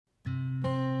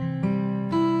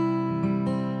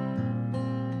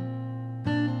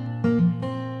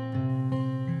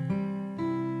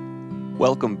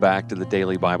Welcome back to the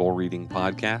Daily Bible Reading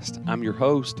Podcast. I'm your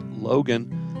host,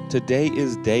 Logan. Today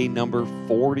is day number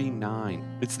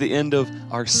 49. It's the end of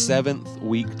our 7th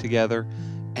week together,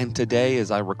 and today,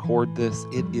 as I record this,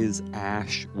 it is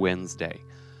Ash Wednesday.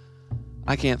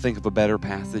 I can't think of a better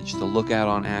passage to look at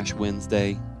on Ash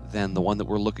Wednesday than the one that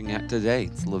we're looking at today.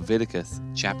 It's Leviticus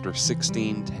chapter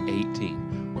 16 to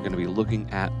 18. We're going to be looking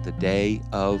at the Day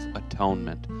of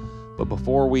Atonement. But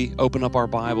before we open up our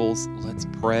Bibles, let's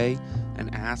pray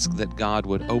and ask that God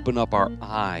would open up our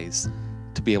eyes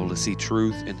to be able to see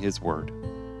truth in His Word.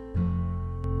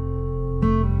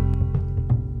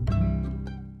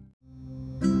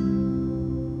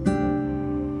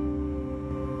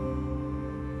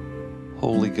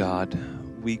 Holy God,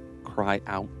 we cry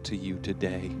out to you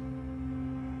today,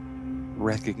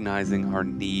 recognizing our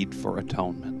need for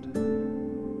atonement.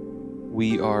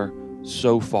 We are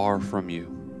so far from you,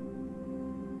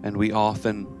 and we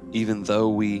often, even though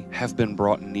we have been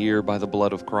brought near by the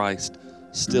blood of Christ,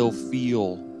 still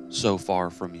feel so far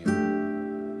from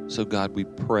you. So God, we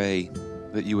pray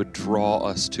that you would draw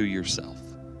us to yourself.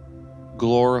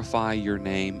 Glorify your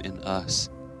name in us,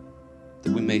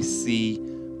 that we may see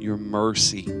your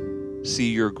mercy,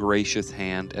 see your gracious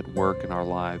hand at work in our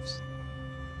lives.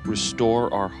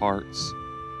 Restore our hearts,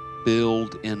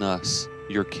 build in us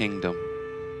your kingdom,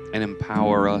 and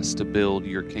empower us to build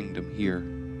your kingdom here.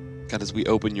 God, as we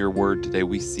open your word today,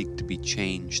 we seek to be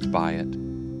changed by it.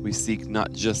 We seek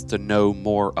not just to know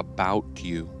more about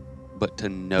you, but to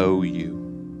know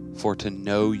you. For to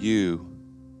know you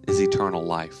is eternal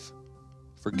life.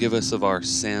 Forgive us of our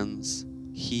sins,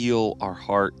 heal our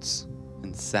hearts,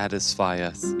 and satisfy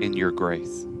us in your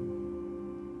grace.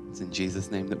 It's in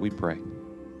Jesus' name that we pray.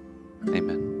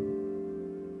 Amen.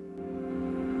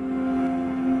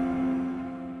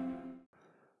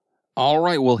 All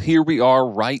right, well, here we are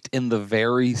right in the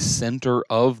very center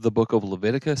of the book of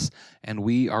Leviticus, and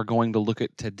we are going to look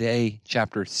at today,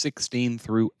 chapter 16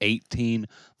 through 18,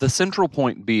 the central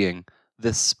point being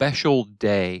this special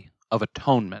day of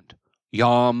atonement,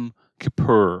 Yom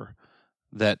Kippur,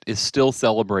 that is still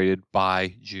celebrated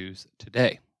by Jews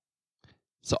today.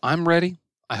 So I'm ready.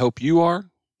 I hope you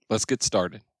are. Let's get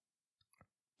started.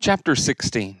 Chapter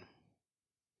 16.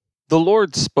 The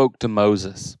Lord spoke to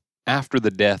Moses after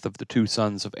the death of the two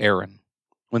sons of Aaron,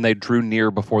 when they drew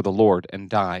near before the Lord and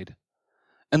died.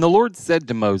 And the Lord said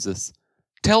to Moses,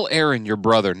 "Tell Aaron your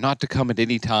brother not to come at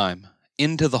any time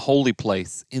into the holy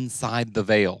place inside the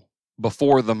veil,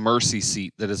 before the mercy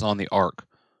seat that is on the ark,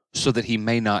 so that he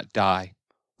may not die.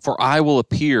 For I will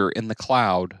appear in the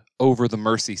cloud over the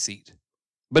mercy seat.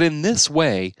 But in this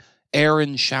way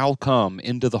Aaron shall come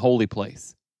into the holy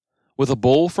place, with a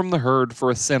bull from the herd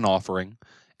for a sin offering,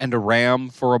 and a ram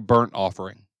for a burnt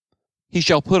offering. He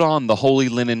shall put on the holy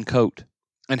linen coat,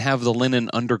 and have the linen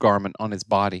undergarment on his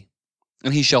body.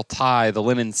 And he shall tie the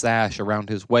linen sash around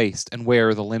his waist, and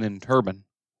wear the linen turban.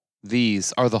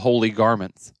 These are the holy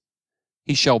garments.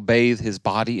 He shall bathe his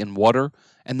body in water,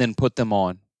 and then put them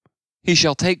on. He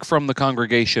shall take from the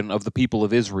congregation of the people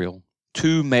of Israel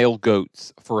 2 male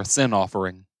goats for a sin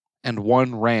offering, and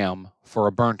 1 ram for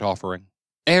a burnt offering.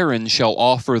 Aaron shall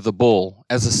offer the bull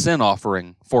as a sin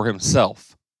offering for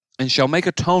himself, and shall make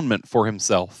atonement for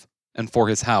himself and for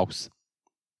his house.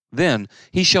 Then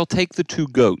he shall take the 2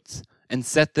 goats and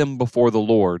set them before the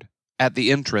Lord at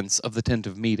the entrance of the tent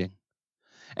of meeting.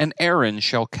 And Aaron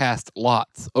shall cast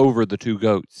lots over the 2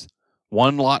 goats,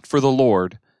 1 lot for the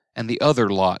Lord, and the other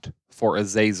lot for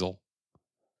Azazel.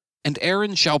 And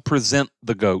Aaron shall present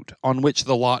the goat on which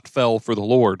the lot fell for the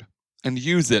Lord, and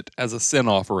use it as a sin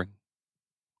offering.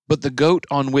 But the goat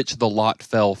on which the lot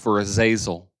fell for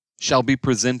Azazel shall be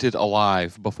presented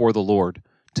alive before the Lord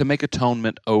to make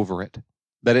atonement over it,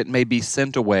 that it may be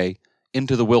sent away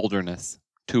into the wilderness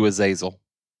to Azazel.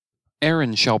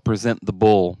 Aaron shall present the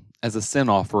bull as a sin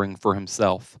offering for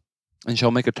himself, and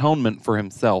shall make atonement for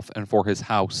himself and for his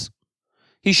house.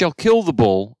 He shall kill the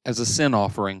bull as a sin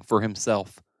offering for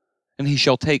himself, and he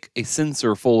shall take a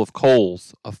censer full of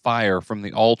coals of fire from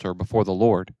the altar before the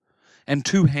Lord, and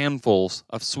 2 handfuls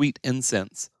of sweet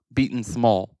incense beaten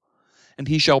small, and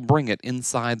he shall bring it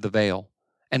inside the veil,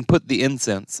 and put the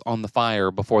incense on the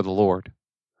fire before the Lord,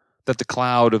 that the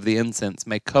cloud of the incense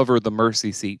may cover the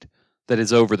mercy seat that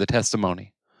is over the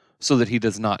testimony, so that he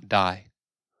does not die.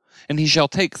 And he shall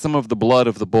take some of the blood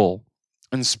of the bull,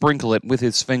 and sprinkle it with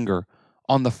his finger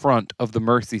on the front of the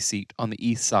mercy seat on the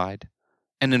east side,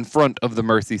 and in front of the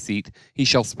mercy seat he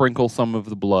shall sprinkle some of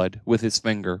the blood with his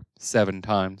finger 7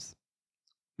 times.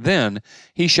 Then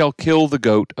he shall kill the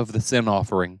goat of the sin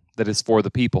offering that is for the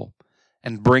people,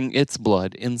 and bring its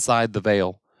blood inside the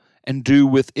veil, and do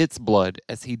with its blood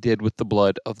as he did with the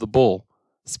blood of the bull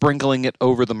sprinkling it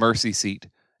over the mercy seat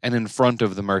and in front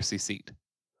of the mercy seat.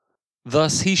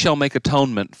 Thus he shall make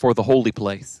atonement for the holy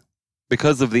place,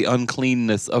 because of the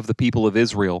uncleanness of the people of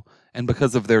Israel, and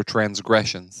because of their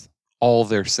transgressions, all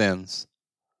their sins.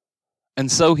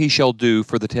 And so he shall do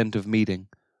for the tent of meeting,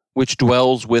 which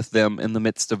dwells with them in the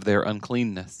midst of their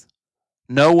uncleanness.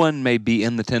 No one may be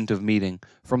in the tent of meeting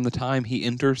from the time he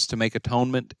enters to make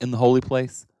atonement in the holy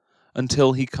place,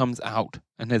 until he comes out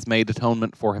and has made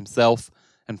atonement for himself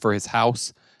and for his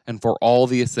house and for all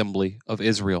the assembly of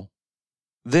Israel.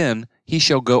 Then he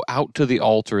shall go out to the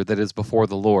altar that is before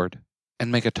the Lord,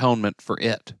 and make atonement for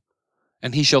it.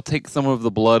 And he shall take some of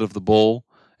the blood of the bull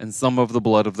and some of the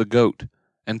blood of the goat,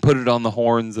 and put it on the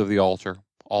horns of the altar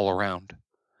all around.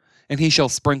 And he shall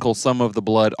sprinkle some of the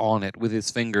blood on it with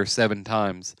his finger 7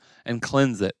 times, and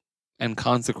cleanse it, and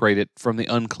consecrate it from the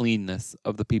uncleanness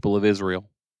of the people of Israel.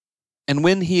 And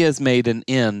when he has made an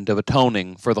end of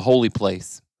atoning for the holy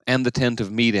place, and the tent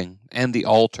of meeting, and the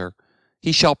altar,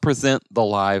 he shall present the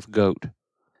live goat.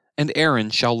 And Aaron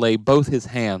shall lay both his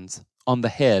hands on the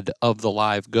head of the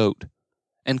live goat,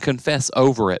 and confess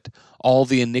over it all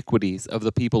the iniquities of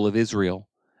the people of Israel,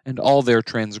 and all their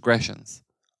transgressions,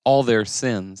 all their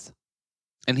sins.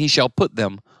 And he shall put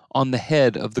them on the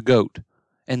head of the goat,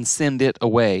 and send it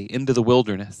away into the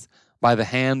wilderness by the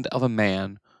hand of a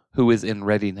man who is in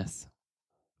readiness.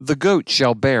 The goat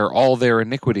shall bear all their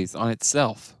iniquities on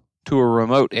itself to a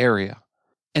remote area,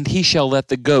 and he shall let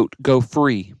the goat go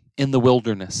free in the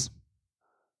wilderness.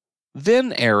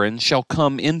 Then Aaron shall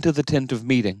come into the tent of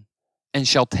meeting, and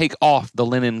shall take off the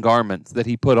linen garments that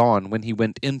he put on when he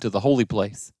went into the holy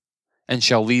place, and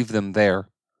shall leave them there.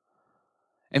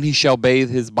 And he shall bathe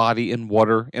his body in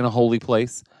water in a holy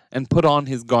place, and put on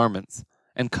his garments,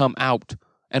 and come out,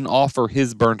 and offer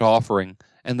his burnt offering,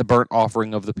 and the burnt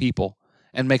offering of the people,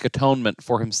 and make atonement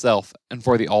for himself and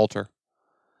for the altar.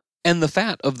 And the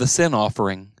fat of the sin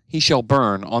offering he shall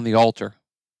burn on the altar.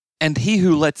 And he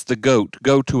who lets the goat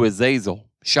go to Azazel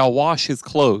shall wash his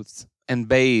clothes, and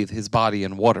bathe his body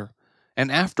in water,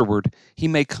 and afterward he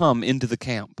may come into the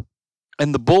camp.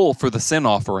 And the bull for the sin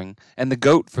offering, and the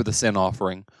goat for the sin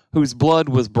offering, whose blood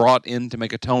was brought in to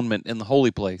make atonement in the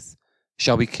holy place,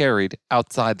 shall be carried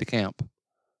outside the camp.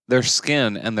 Their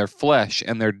skin and their flesh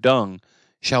and their dung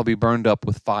shall be burned up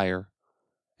with fire.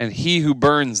 And he who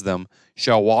burns them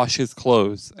shall wash his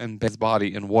clothes and bathe his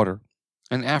body in water,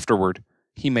 and afterward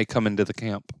he may come into the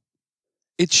camp.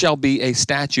 It shall be a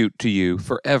statute to you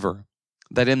forever,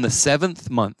 that in the 7th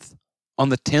month, on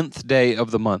the 10th day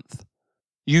of the month,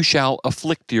 you shall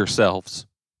afflict yourselves,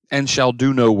 and shall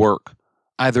do no work,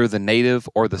 either the native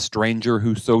or the stranger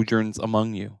who sojourns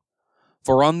among you.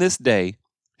 For on this day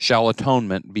shall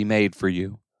atonement be made for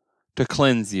you, to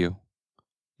cleanse you.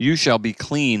 You shall be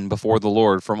clean before the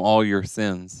Lord from all your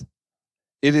sins.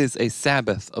 It is a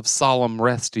Sabbath of solemn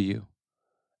rest to you,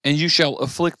 and you shall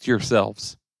afflict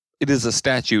yourselves. It is a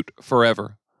statute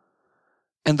forever.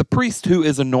 And the priest who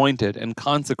is anointed and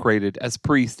consecrated as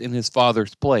priest in his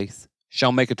father's place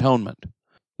shall make atonement,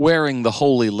 wearing the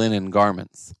holy linen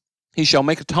garments. He shall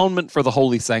make atonement for the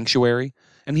holy sanctuary,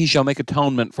 and he shall make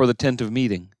atonement for the tent of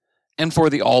meeting, and for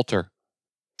the altar.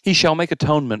 He shall make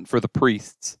atonement for the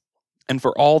priests, and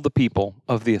for all the people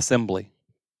of the assembly.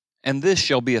 And this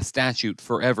shall be a statute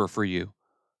forever for you,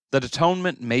 that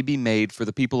atonement may be made for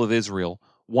the people of Israel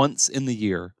once in the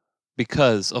year,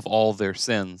 because of all their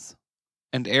sins.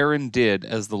 And Aaron did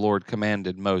as the Lord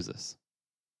commanded Moses.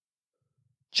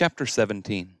 Chapter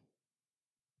 17.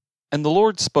 And the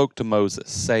Lord spoke to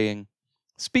Moses, saying,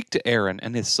 Speak to Aaron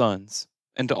and his sons,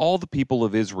 and to all the people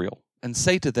of Israel, and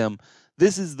say to them,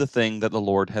 This is the thing that the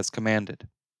Lord has commanded.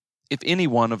 If any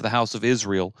one of the house of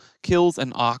Israel kills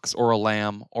an ox or a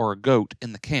lamb or a goat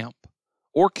in the camp,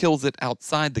 or kills it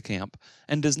outside the camp,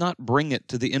 and does not bring it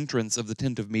to the entrance of the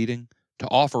tent of meeting, to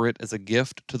offer it as a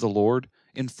gift to the Lord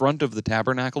in front of the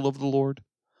tabernacle of the Lord,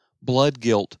 blood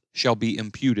guilt shall be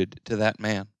imputed to that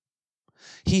man.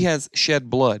 He has shed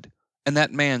blood, and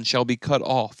that man shall be cut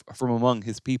off from among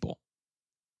his people.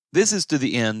 This is to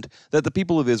the end that the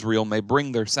people of Israel may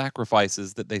bring their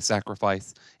sacrifices that they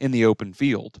sacrifice in the open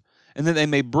field, and that they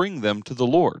may bring them to the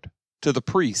Lord, to the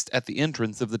priest at the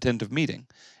entrance of the tent of meeting,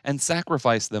 and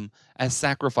sacrifice them as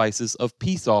sacrifices of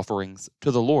peace offerings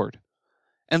to the Lord.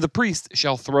 And the priest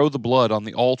shall throw the blood on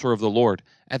the altar of the Lord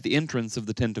at the entrance of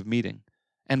the tent of meeting,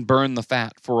 and burn the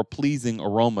fat for a pleasing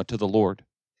aroma to the Lord.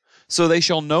 So they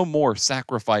shall no more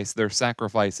sacrifice their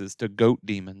sacrifices to goat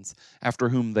demons, after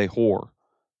whom they whore.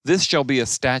 This shall be a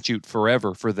statute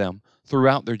forever for them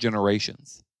throughout their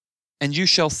generations. And you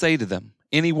shall say to them,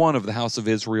 Any one of the house of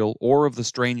Israel, or of the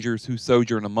strangers who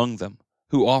sojourn among them,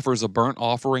 who offers a burnt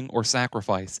offering or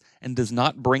sacrifice, and does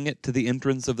not bring it to the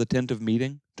entrance of the tent of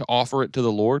meeting to offer it to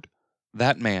the Lord,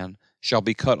 that man shall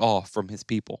be cut off from his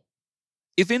people.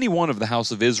 If any one of the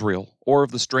house of Israel, or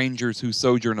of the strangers who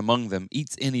sojourn among them,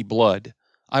 eats any blood,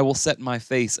 I will set my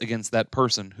face against that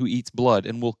person who eats blood,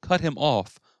 and will cut him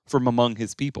off from among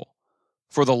his people.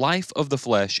 For the life of the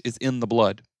flesh is in the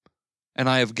blood, and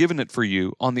I have given it for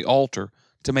you on the altar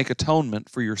to make atonement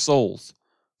for your souls.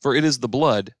 For it is the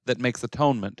blood that makes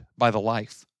atonement by the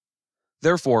life.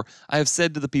 Therefore I have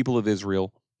said to the people of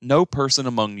Israel, no person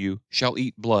among you shall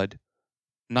eat blood,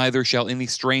 neither shall any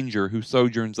stranger who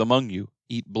sojourns among you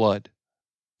eat blood.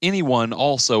 Any one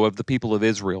also of the people of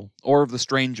Israel, or of the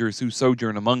strangers who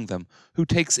sojourn among them, who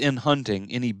takes in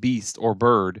hunting any beast or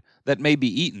bird that may be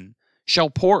eaten, shall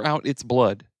pour out its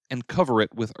blood, and cover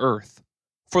it with earth.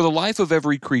 For the life of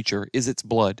every creature is its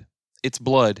blood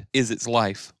is its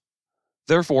life.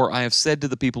 Therefore I have said to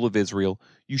the people of Israel,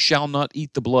 you shall not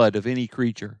eat the blood of any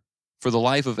creature, for the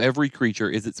life of every creature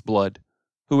is its blood.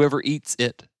 Whoever eats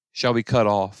it shall be cut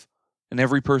off, and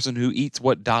every person who eats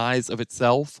what dies of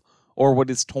itself, or what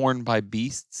is torn by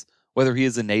beasts, whether he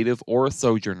is a native or a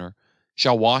sojourner,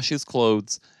 shall wash his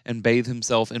clothes and bathe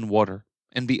himself in water,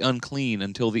 and be unclean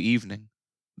until the evening.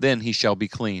 Then he shall be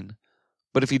clean.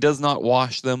 But if he does not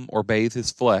wash them or bathe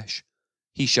his flesh,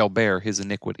 he shall bear his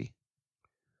iniquity.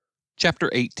 Chapter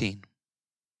 18.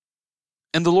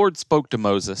 And the Lord spoke to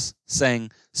Moses,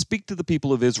 saying, Speak to the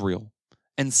people of Israel,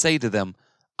 and say to them,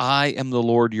 I am the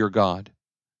Lord your God.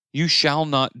 You shall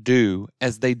not do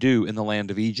as they do in the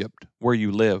land of Egypt, where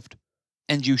you lived,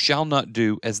 and you shall not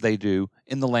do as they do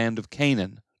in the land of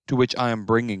Canaan, to which I am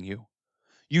bringing you.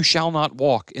 You shall not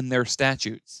walk in their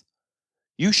statutes.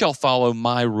 You shall follow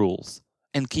my rules,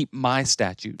 and keep my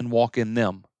statutes, and walk in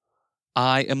them.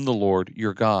 I am the Lord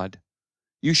your God.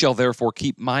 You shall therefore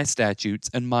keep my statutes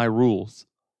and my rules.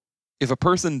 If a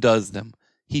person does them,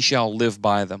 he shall live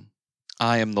by them.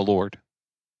 I am the Lord.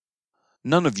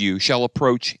 None of you shall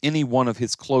approach any one of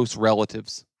his close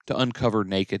relatives to uncover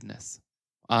nakedness.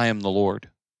 I am the Lord.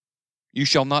 You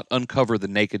shall not uncover the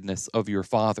nakedness of your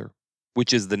father,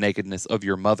 which is the nakedness of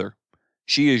your mother.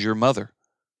 She is your mother.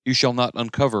 You shall not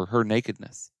uncover her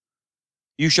nakedness.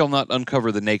 You shall not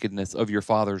uncover the nakedness of your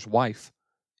father's wife.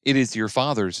 It is your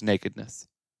father's nakedness.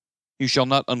 You shall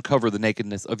not uncover the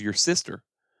nakedness of your sister,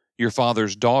 your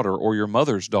father's daughter or your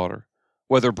mother's daughter,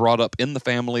 whether brought up in the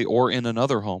family or in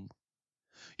another home.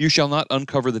 You shall not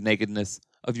uncover the nakedness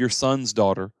of your son's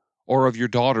daughter or of your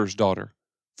daughter's daughter,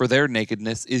 for their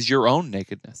nakedness is your own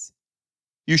nakedness.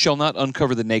 You shall not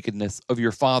uncover the nakedness of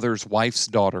your father's wife's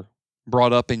daughter,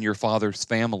 brought up in your father's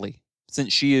family,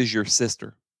 since she is your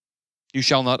sister. You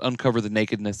shall not uncover the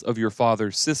nakedness of your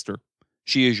father's sister.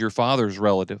 She is your father's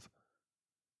relative.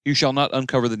 You shall not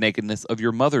uncover the nakedness of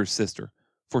your mother's sister,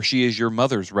 for she is your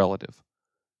mother's relative.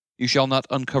 You shall not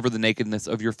uncover the nakedness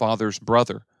of your father's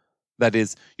brother. That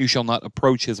is, you shall not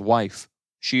approach his wife.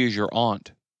 She is your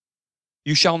aunt.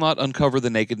 You shall not uncover the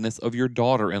nakedness of your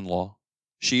daughter-in-law.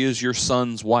 She is your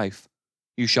son's wife.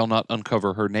 You shall not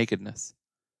uncover her nakedness.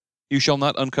 You shall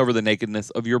not uncover the nakedness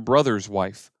of your brother's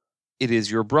wife. It is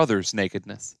your brother's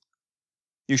nakedness.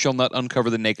 You shall not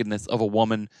uncover the nakedness of a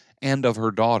woman and of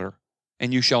her daughter,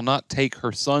 and you shall not take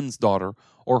her son's daughter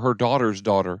or her daughter's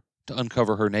daughter to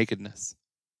uncover her nakedness.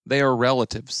 They are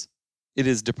relatives. It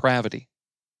is depravity.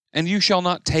 And you shall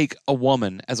not take a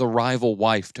woman as a rival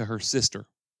wife to her sister,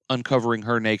 uncovering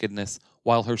her nakedness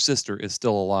while her sister is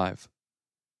still alive.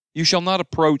 You shall not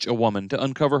approach a woman to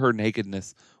uncover her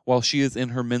nakedness while she is in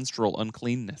her menstrual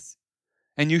uncleanness.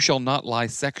 And you shall not lie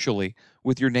sexually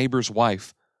with your neighbor's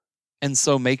wife, and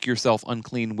so make yourself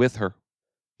unclean with her.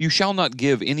 You shall not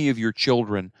give any of your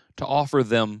children to offer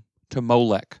them to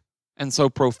Molech, and so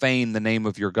profane the name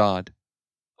of your God.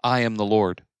 I am the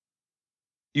Lord.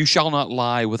 You shall not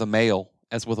lie with a male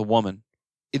as with a woman.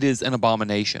 It is an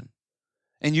abomination.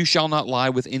 And you shall not lie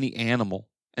with any animal,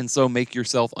 and so make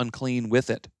yourself unclean with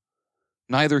it.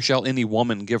 Neither shall any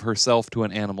woman give herself to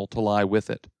an animal to lie with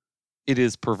it. It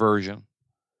is perversion.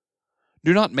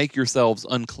 Do not make yourselves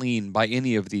unclean by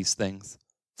any of these things,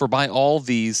 for by all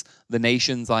these the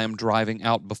nations I am driving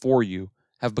out before you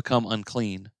have become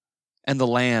unclean, and the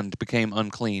land became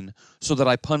unclean, so that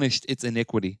I punished its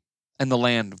iniquity, and the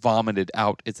land vomited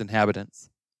out its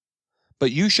inhabitants.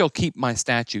 But you shall keep my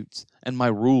statutes and my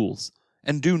rules,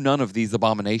 and do none of these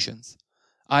abominations,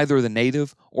 either the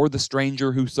native or the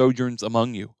stranger who sojourns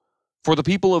among you. For the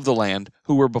people of the land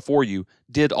who were before you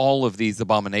did all of these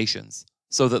abominations,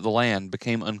 so that the land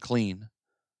became unclean.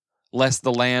 Lest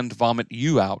the land vomit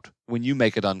you out when you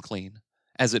make it unclean,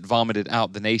 as it vomited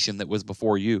out the nation that was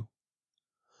before you.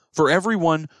 For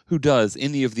everyone who does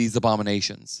any of these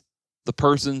abominations, the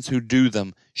persons who do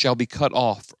them shall be cut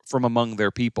off from among their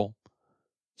people.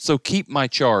 So keep my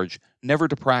charge never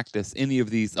to practice any of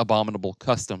these abominable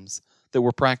customs that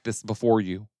were practiced before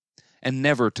you, and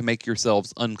never to make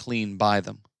yourselves unclean by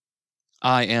them.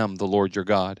 I am the Lord your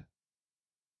God.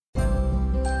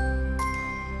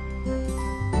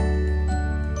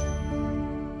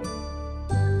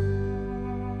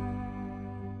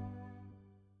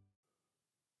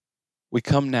 We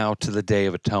come now to the Day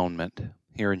of Atonement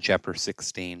here in chapter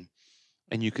 16,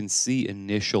 and you can see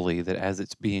initially that as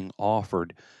it's being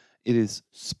offered, it is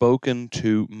spoken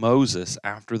to Moses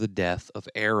after the death of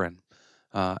Aaron,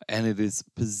 and it is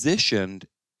positioned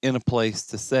in a place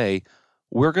to say,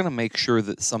 we're going to make sure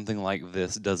that something like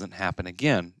this doesn't happen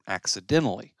again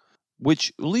accidentally,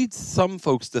 which leads some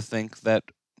folks to think that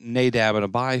Nadab and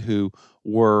Abihu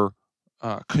were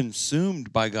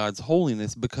consumed by God's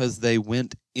holiness because they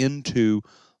went into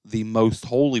the most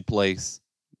holy place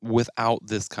without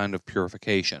this kind of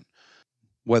purification.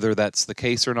 Whether that's the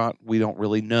case or not, we don't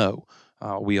really know.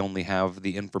 We only have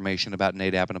the information about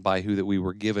Nadab and Abihu that we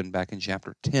were given back in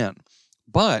chapter 10.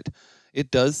 But it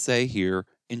does say here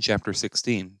in chapter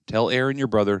 16, tell Aaron your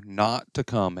brother not to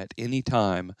come at any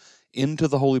time into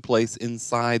the holy place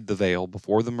inside the veil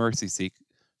before the mercy seat,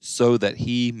 so that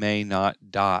he may not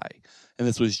die. And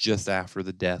this was just after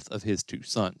the death of his two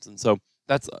sons. And so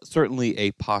that's certainly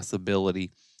a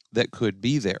possibility that could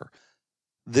be there.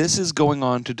 This is going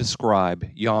on to describe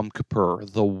Yom Kippur,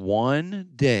 the one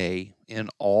day in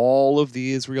all of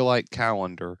the Israelite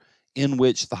calendar in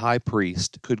which the high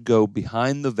priest could go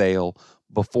behind the veil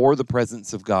before the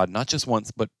presence of God, not just once,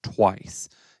 but twice.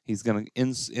 He's going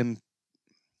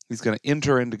to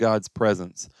enter into God's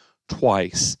presence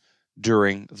twice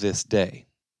during this day.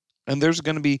 And there's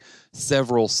going to be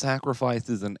several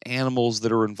sacrifices and animals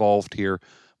that are involved here,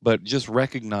 but just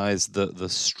recognize the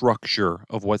structure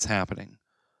of what's happening.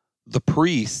 The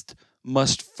priest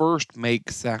must first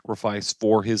make sacrifice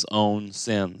for his own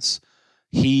sins.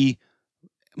 He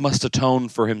must atone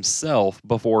for himself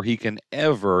before he can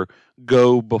ever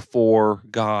go before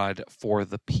God for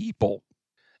the people.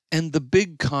 And the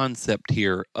big concept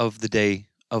here of the Day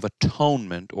of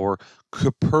Atonement, or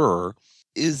Kippur,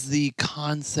 is the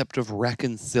concept of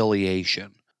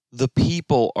reconciliation. The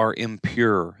people are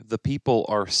impure, the people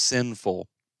are sinful,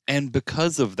 and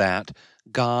because of that,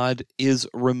 God is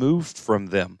removed from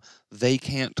them. They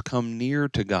can't come near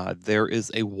to God. There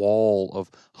is a wall of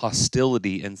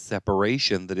hostility and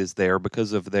separation that is there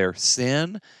because of their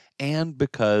sin and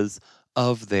because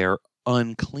of their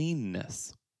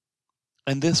uncleanness.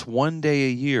 And this one day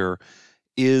a year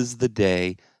is the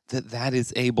day that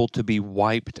is able to be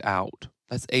wiped out.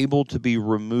 That's able to be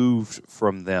removed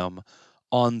from them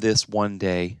on this one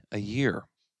day a year.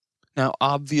 Now,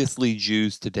 obviously,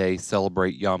 Jews today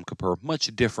celebrate Yom Kippur much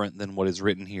different than what is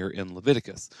written here in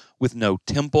Leviticus, with no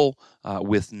temple,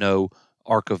 with no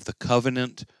Ark of the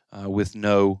Covenant, with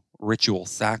no ritual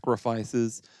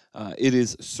sacrifices. It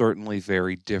is certainly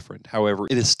very different. However,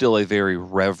 it is still a very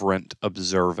reverent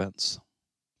observance.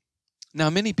 Now,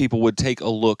 many people would take a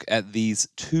look at these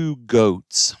two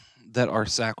goats that are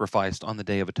sacrificed on the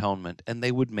Day of Atonement, and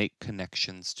they would make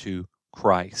connections to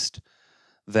Christ.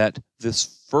 That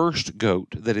this first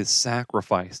goat that is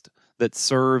sacrificed, that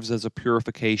serves as a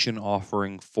purification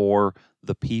offering for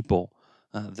the people,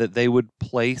 that they would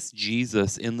place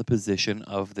Jesus in the position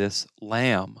of this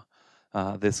lamb,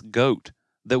 this goat,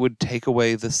 that would take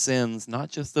away the sins, not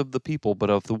just of the people, but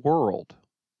of the world.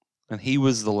 And he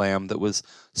was the lamb that was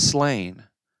slain.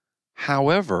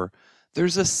 However,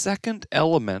 there's a second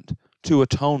element to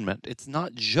atonement. It's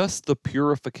not just the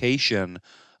purification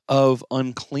of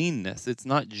uncleanness. It's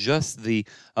not just the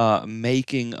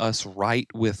making us right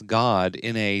with God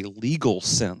in a legal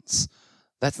sense.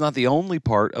 That's not the only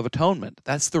part of atonement.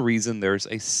 That's the reason there's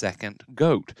a second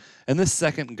goat. And this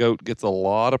second goat gets a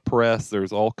lot of press.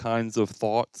 There's all kinds of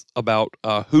thoughts about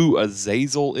who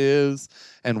Azazel is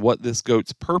and what this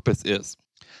goat's purpose is.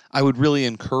 I would really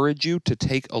encourage you to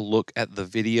take a look at the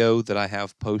video that I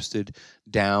have posted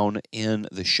down in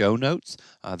the show notes.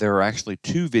 There are actually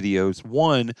two videos.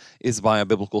 One is by a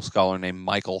biblical scholar named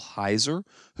Michael Heiser,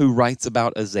 who writes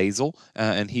about Azazel,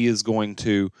 and he is going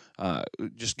to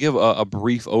just give a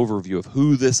brief overview of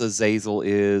who this Azazel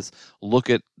is, look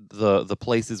at the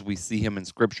places we see him in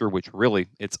Scripture, which really,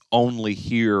 it's only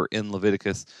here in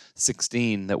Leviticus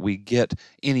 16 that we get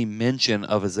any mention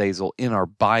of Azazel in our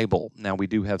Bible. Now, we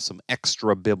do have some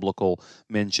extra biblical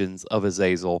mentions of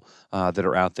Azazel that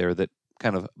are out there that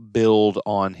kind of build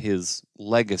on his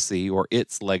legacy or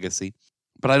its legacy.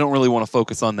 But I don't really want to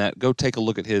focus on that. Go take a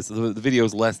look at his. The video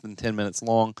is less than 10 minutes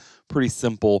long. Pretty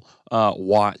simple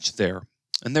watch there.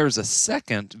 And there's a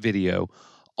second video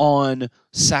on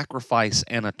sacrifice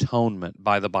and atonement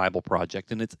by the Bible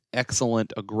Project. And it's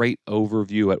excellent, a great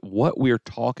overview at what we're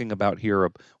talking about here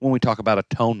when we talk about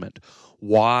atonement.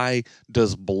 Why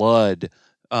does blood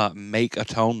make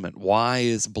atonement? Why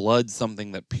is blood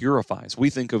something that purifies? We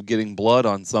think of getting blood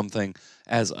on something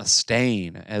as a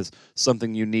stain, as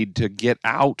something you need to get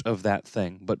out of that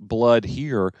thing. But blood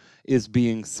here is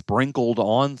being sprinkled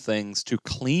on things to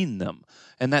clean them.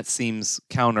 And that seems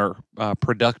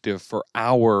counterproductive for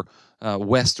our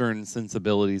Western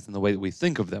sensibilities and the way that we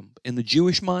think of them. In the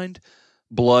Jewish mind,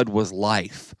 blood was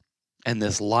life. And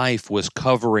this life was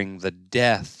covering the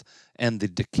death and the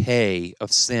decay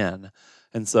of sin.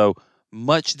 And so,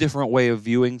 much different way of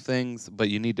viewing things, but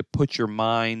you need to put your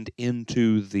mind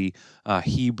into the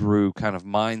Hebrew kind of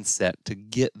mindset to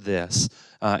get this.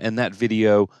 And that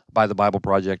video by the Bible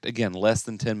Project, again, less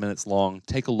than 10 minutes long.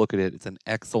 Take a look at it. It's an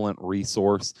excellent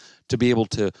resource to be able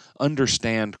to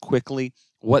understand quickly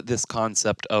what this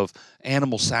concept of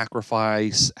animal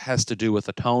sacrifice has to do with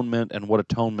atonement and what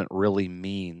atonement really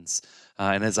means.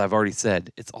 And as I've already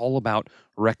said, it's all about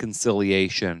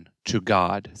reconciliation to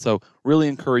God. So really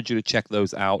encourage you to check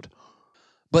those out.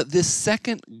 But this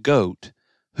second goat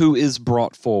who is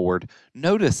brought forward,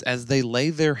 notice as they lay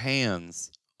their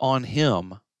hands on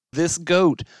him, this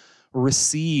goat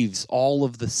receives all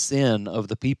of the sin of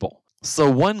the people. So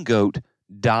one goat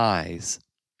dies,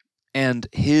 and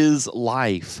his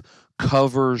life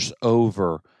covers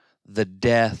over the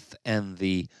death and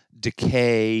the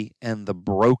decay and the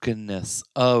brokenness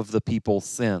of the people's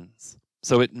sins.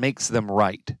 So it makes them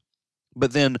right.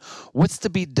 But then what's to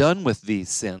be done with these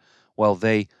sins? Well,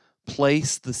 they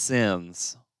place the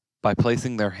sins by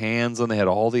placing their hands on the head.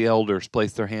 All the elders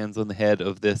place their hands on the head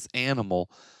of this animal.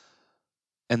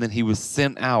 And then he was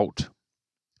sent out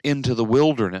into the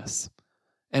wilderness.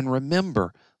 And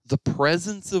remember, the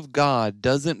presence of God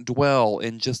doesn't dwell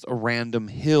in just a random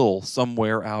hill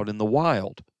somewhere out in the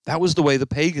wild. That was the way the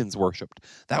pagans worshipped.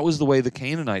 That was the way the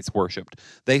Canaanites worshipped.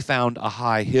 They found a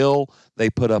high hill, they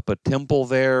put up a temple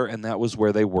there, and that was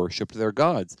where they worshipped their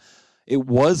gods. It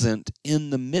wasn't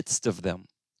in the midst of them.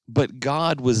 But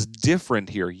God was different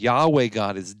here. Yahweh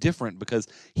God is different because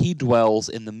he dwells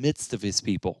in the midst of his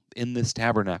people, in this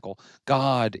tabernacle.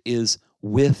 God is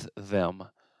with them.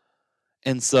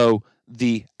 And so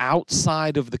the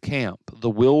outside of the camp, the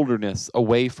wilderness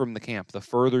away from the camp, the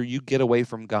further you get away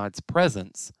from God's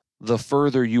presence, the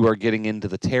further you are getting into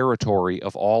the territory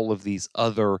of all of these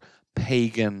other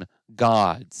pagan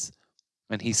gods.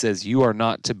 And he says, you are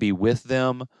not to be with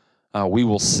them. We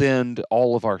will send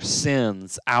all of our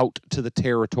sins out to the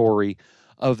territory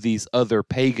of these other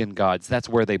pagan gods. That's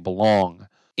where they belong.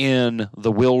 In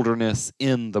the wilderness,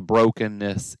 in the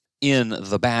brokenness, in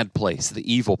the bad place,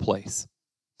 the evil place.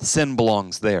 Sin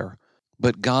belongs there.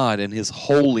 But God and his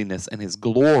holiness and his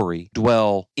glory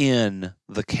dwell in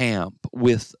the camp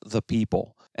with the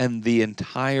people. And the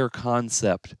entire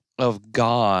concept of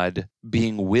God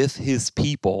being with his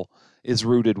people is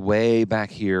rooted way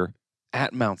back here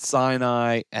at Mount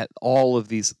Sinai, at all of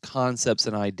these concepts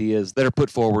and ideas that are put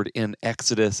forward in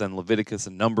Exodus and Leviticus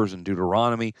and Numbers and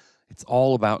Deuteronomy. It's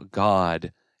all about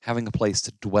God having a place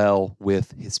to dwell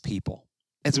with his people.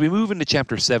 As we move into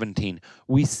chapter 17,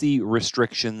 we see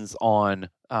restrictions on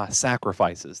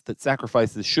sacrifices, that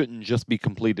sacrifices shouldn't just be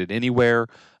completed anywhere,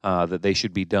 that they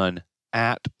should be done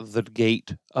at the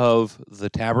gate of the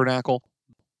tabernacle.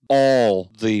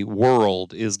 All the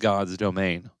world is God's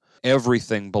domain.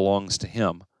 Everything belongs to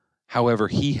him. However,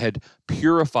 he had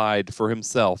purified for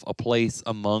himself a place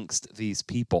amongst these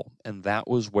people, and that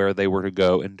was where they were to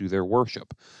go and do their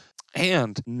worship.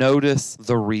 And notice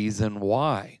the reason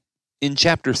why. In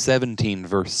chapter 17,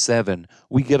 verse 7,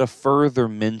 we get a further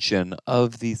mention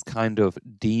of these kind of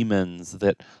demons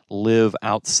that live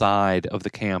outside of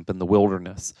the camp in the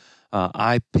wilderness.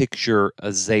 I picture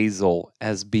Azazel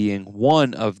as being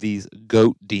one of these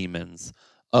goat demons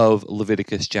of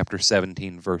Leviticus chapter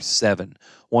 17, verse 7,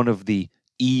 one of the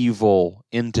evil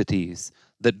entities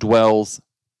that dwells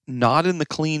not in the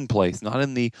clean place, not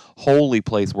in the holy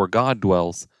place where God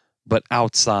dwells, but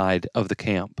outside of the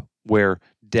camp where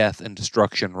death and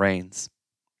destruction reigns.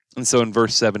 And so in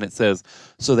verse 7 it says,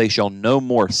 so they shall no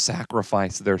more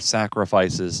sacrifice their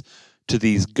sacrifices to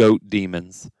these goat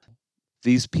demons.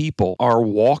 These people are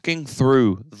walking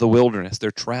through the wilderness.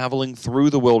 They're traveling through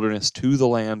the wilderness to the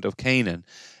land of Canaan,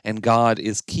 and God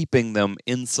is keeping them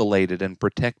insulated and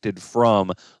protected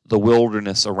from the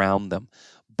wilderness around them.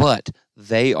 But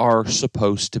they are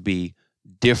supposed to be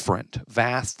different,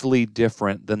 vastly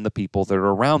different than the people that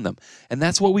are around them. And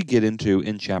that's what we get into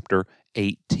in chapter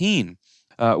 18.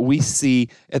 We see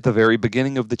at the very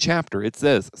beginning of the chapter, it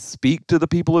says, "Speak to the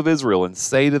people of Israel and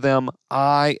say to them,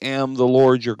 I am the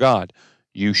Lord your God.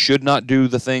 You should not do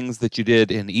the things that you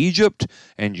did in Egypt,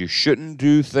 and you shouldn't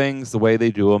do things the way they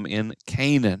do them in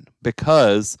Canaan,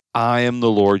 because I am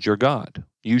the Lord your God.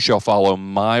 You shall follow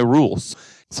my rules."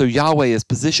 So Yahweh is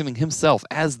positioning himself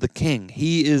as the king.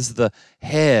 He is the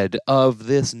head of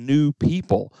this new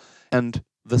people. And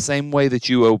the same way that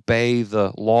you obey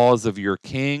the laws of your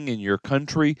king in your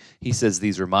country, he says,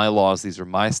 these are my laws, these are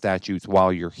my statutes.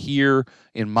 While you're here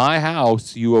in my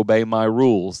house, you obey my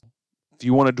rules. If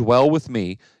you want to dwell with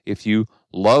me, if you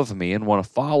love me and want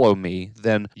to follow me,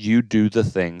 then you do the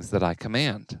things that I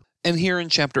command. And here in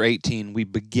chapter 18, we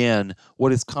begin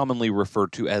what is commonly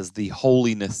referred to as the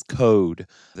Holiness Code.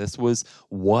 This was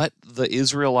what the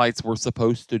Israelites were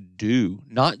supposed to do,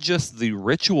 not just the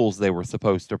rituals they were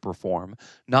supposed to perform,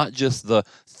 not just the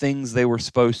things they were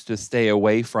supposed to stay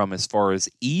away from as far as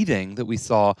eating that we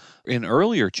saw in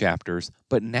earlier chapters,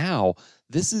 but now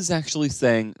this is actually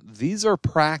saying these are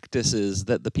practices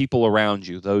that the people around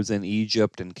you, those in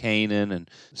Egypt and Canaan and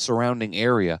surrounding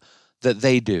area, that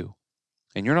they do.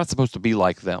 And you're not supposed to be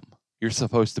like them. You're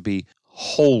supposed to be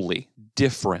holy,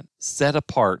 different, set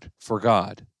apart for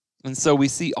God. And so we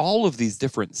see all of these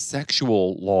different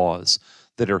sexual laws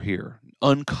that are here.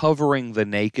 Uncovering the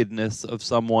nakedness of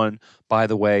someone, by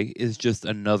the way, is just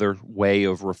another way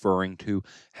of referring to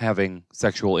having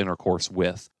sexual intercourse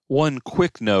with. One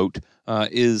quick note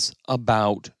is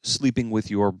about sleeping with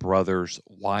your brother's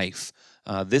wife.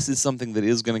 This is something that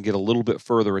is going to get a little bit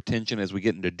further attention as we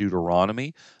get into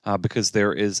Deuteronomy, because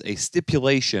there is a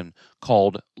stipulation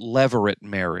called levirate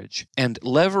marriage. And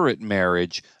levirate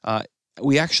marriage,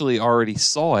 we actually already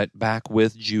saw it back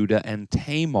with Judah and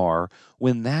Tamar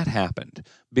when that happened.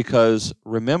 Because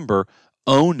remember,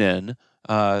 Onan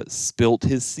spilt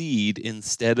his seed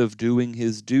instead of doing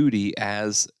his duty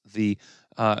as the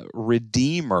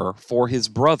redeemer for his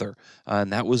brother.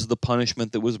 And that was the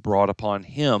punishment that was brought upon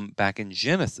him back in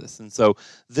Genesis. And so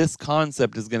this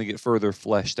concept is going to get further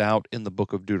fleshed out in the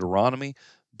book of Deuteronomy.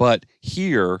 But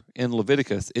here in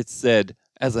Leviticus, it said,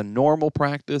 as a normal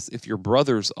practice, if your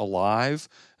brother's alive,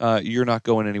 you're not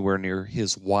going anywhere near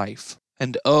his wife.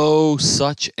 And oh,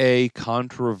 such a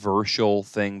controversial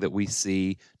thing that we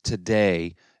see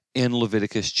today in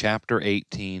Leviticus chapter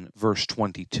 18, verse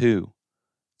 22.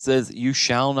 Says, "You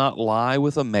shall not lie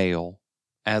with a male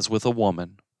as with a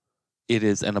woman. It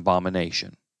is an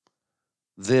abomination."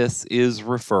 This is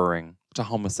referring to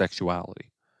homosexuality.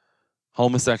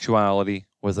 Homosexuality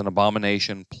was an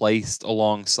abomination placed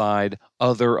alongside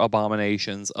other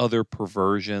abominations, other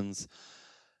perversions.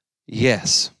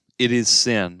 Yes, it is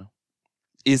sin.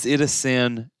 Is it a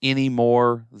sin any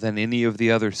more than any of the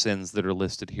other sins that are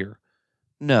listed here?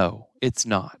 No, it's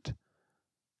not.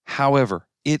 However,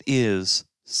 it is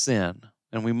sin,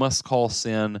 and we must call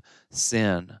sin,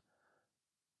 sin.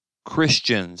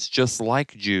 Christians, just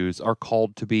like Jews, are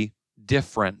called to be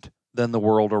different than the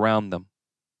world around them.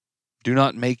 Do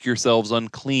not make yourselves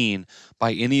unclean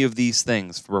by any of these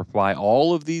things, for by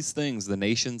all of these things the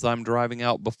nations I'm driving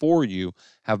out before you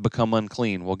have become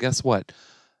unclean. Well, guess what?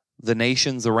 The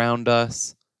nations around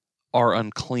us are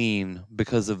unclean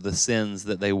because of the sins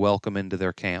that they welcome into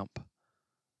their camp.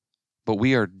 But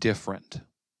we are different.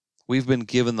 We've been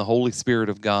given the Holy Spirit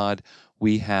of God.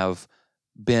 We have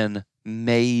been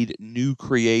made new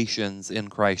creations in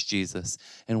Christ Jesus,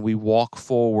 and we walk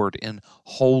forward in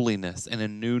holiness and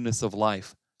in newness of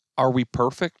life. Are we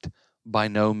perfect? By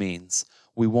no means.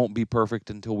 We won't be perfect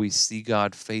until we see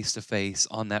God face to face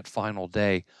on that final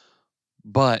day.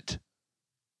 But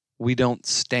we don't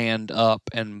stand up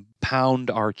and pound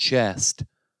our chest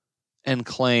and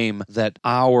claim that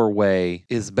our way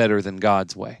is better than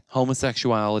God's way.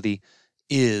 Homosexuality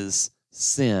is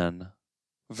sin.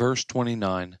 Verse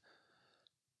 29,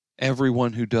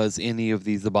 everyone who does any of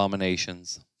these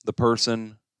abominations, the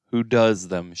person who does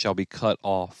them shall be cut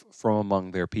off from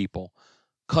among their people.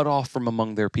 Cut off from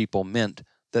among their people meant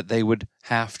that they would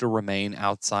have to remain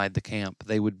outside the camp.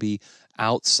 They would be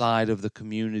outside of the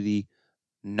community,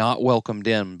 not welcomed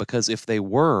in, because if they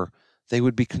were, they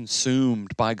would be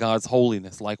consumed by God's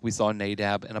holiness, like we saw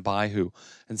Nadab and Abihu.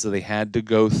 And so they had to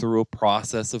go through a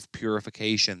process of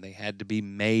purification. They had to be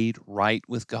made right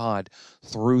with God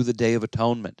through the Day of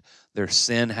Atonement. Their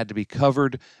sin had to be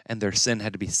covered, and their sin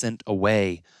had to be sent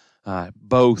away.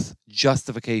 Both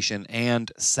justification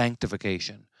and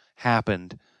sanctification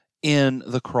happened in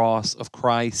the cross of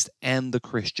Christ and the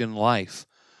Christian life.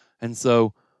 And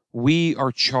so We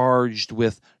are charged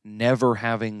with never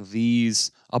having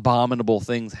these abominable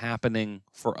things happening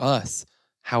for us.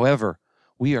 However,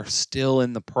 we are still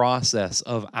in the process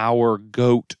of our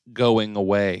goat going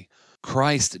away.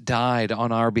 Christ died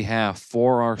on our behalf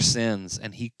for our sins,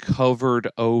 and he covered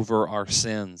over our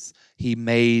sins. He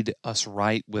made us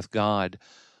right with God.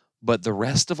 But the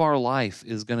rest of our life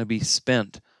is going to be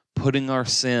spent putting our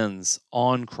sins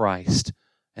on Christ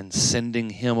and sending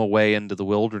him away into the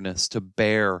wilderness to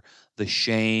bear the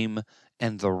shame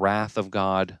and the wrath of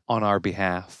God on our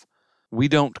behalf. We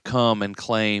don't come and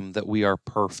claim that we are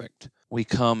perfect. We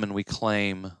come and we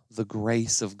claim the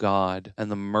grace of God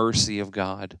and the mercy of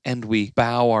God, and we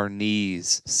bow our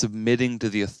knees, submitting to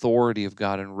the authority of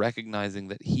God and recognizing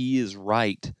that he is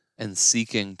right and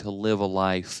seeking to live a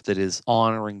life that is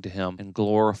honoring to him and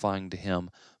glorifying to him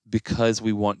because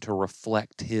we want to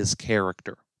reflect his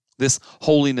character. This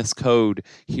holiness code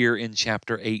here in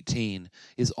chapter 18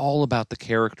 is all about the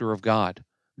character of God.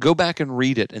 Go back and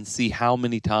read it and see how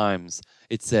many times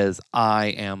it says, I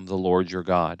am the Lord your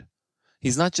God.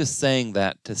 He's not just saying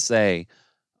that to say,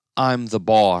 I'm the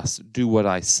boss, do what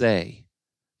I say.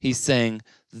 He's saying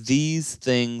these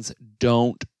things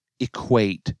don't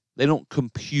equate. They don't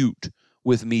compute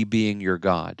with me being your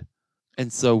God.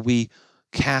 And so we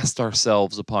cast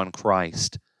ourselves upon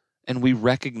Christ, and we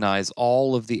recognize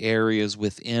all of the areas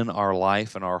within our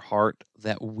life and our heart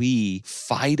that we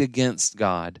fight against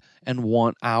God and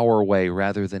want our way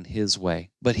rather than his way.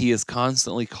 But he is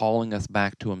constantly calling us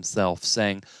back to himself,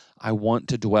 saying, I want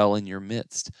to dwell in your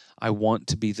midst. I want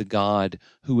to be the God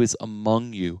who is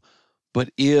among you.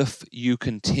 But if you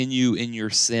continue in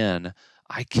your sin,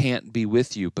 I can't be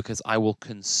with you because I will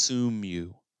consume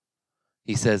you.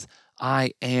 He says,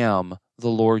 I am the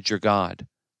Lord your God,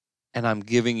 and I'm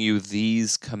giving you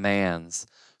these commands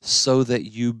so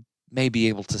that you may be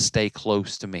able to stay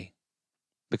close to me,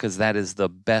 because that is the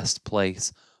best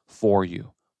place for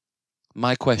you.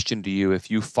 My question to you,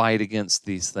 if you fight against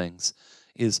these things,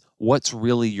 is what's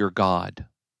really your God?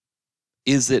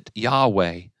 Is it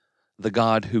Yahweh, the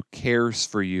God who cares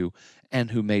for you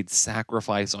and who made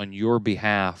sacrifice on your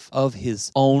behalf of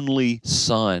his only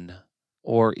Son?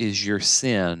 Or is your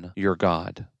sin your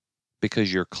God?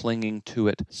 Because you're clinging to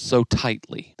it so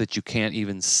tightly that you can't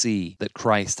even see that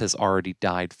Christ has already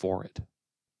died for it.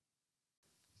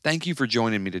 Thank you for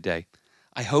joining me today.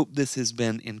 I hope this has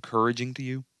been encouraging to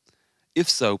you. If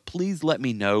so, please let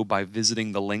me know by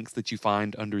visiting the links that you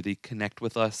find under the Connect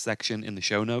With Us section in the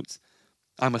show notes.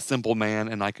 I'm a simple man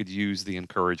and I could use the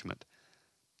encouragement.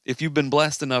 If you've been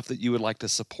blessed enough that you would like to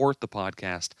support the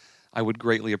podcast, I would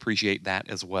greatly appreciate that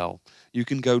as well. You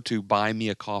can go to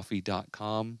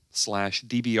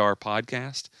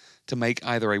buymeacoffee.com/dbrpodcast to make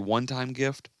either a one-time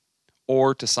gift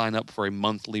or to sign up for a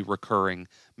monthly recurring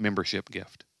membership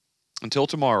gift. Until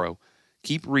tomorrow,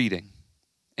 keep reading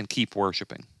and keep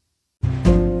worshiping.